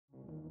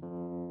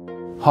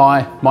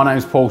Hi, my name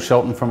is Paul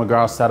Shelton from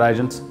McGrath Estate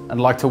Agents and I'd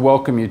like to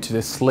welcome you to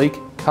this sleek,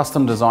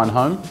 custom design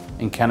home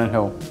in Cannon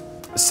Hill.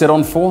 Set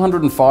on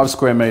 405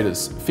 square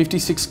metres,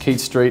 56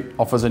 Keats Street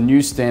offers a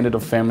new standard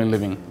of family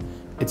living.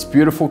 Its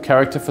beautiful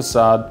character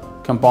facade,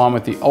 combined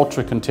with the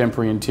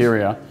ultra-contemporary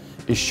interior,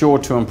 is sure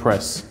to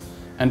impress.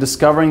 And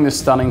discovering this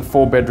stunning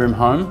 4-bedroom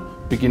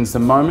home begins the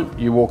moment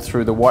you walk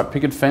through the white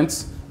picket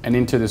fence and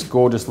into this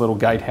gorgeous little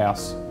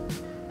gatehouse.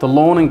 The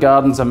lawn and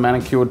gardens are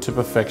manicured to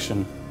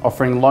perfection,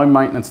 offering low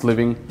maintenance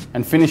living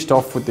and finished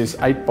off with this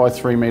 8 by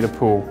 3 metre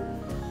pool.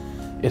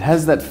 It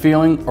has that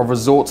feeling of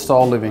resort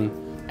style living,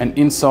 and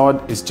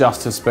inside is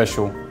just as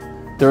special.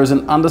 There is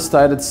an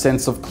understated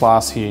sense of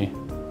class here.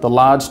 The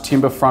large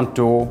timber front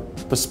door,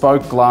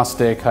 bespoke glass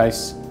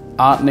staircase,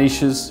 art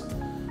niches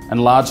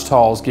and large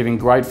tiles giving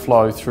great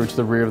flow through to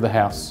the rear of the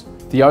house.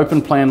 The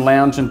open plan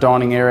lounge and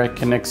dining area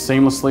connects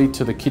seamlessly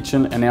to the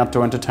kitchen and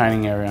outdoor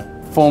entertaining area.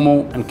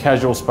 Formal and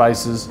casual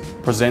spaces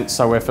present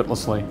so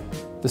effortlessly.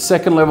 The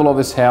second level of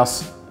this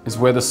house is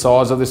where the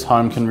size of this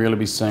home can really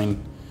be seen.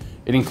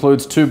 It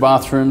includes 2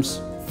 bathrooms,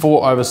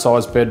 4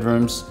 oversized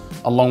bedrooms,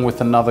 along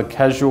with another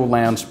casual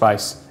lounge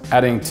space,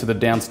 adding to the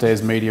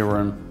downstairs media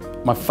room.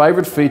 My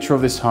favourite feature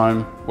of this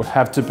home would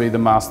have to be the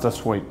master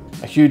suite,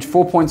 a huge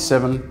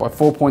 4.7 by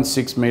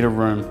 4.6 metre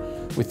room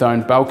with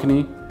own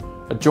balcony,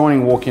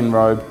 adjoining walk-in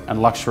robe and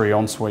luxury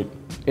ensuite.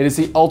 It is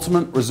the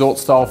ultimate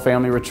resort-style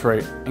family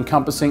retreat,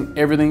 encompassing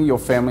everything your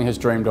family has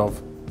dreamed of.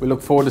 We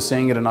look forward to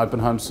seeing it in open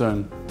home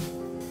soon.